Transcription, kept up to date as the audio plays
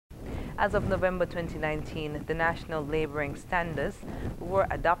As of November 2019, the National Labeling Standards were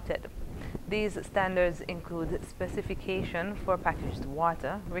adopted. These standards include specification for packaged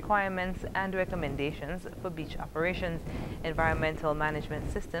water, requirements and recommendations for beach operations, environmental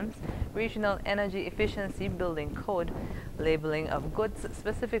management systems, regional energy efficiency building code, labeling of goods,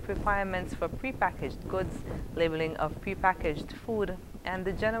 specific requirements for prepackaged goods, labeling of prepackaged food, and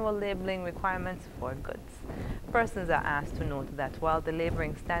the general labeling requirements for goods. Persons are asked to note that while the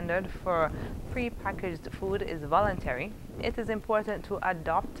labeling standard for prepackaged food is voluntary, it is important to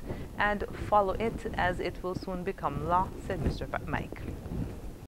adopt and follow it as it will soon become law, said Mr. Mike.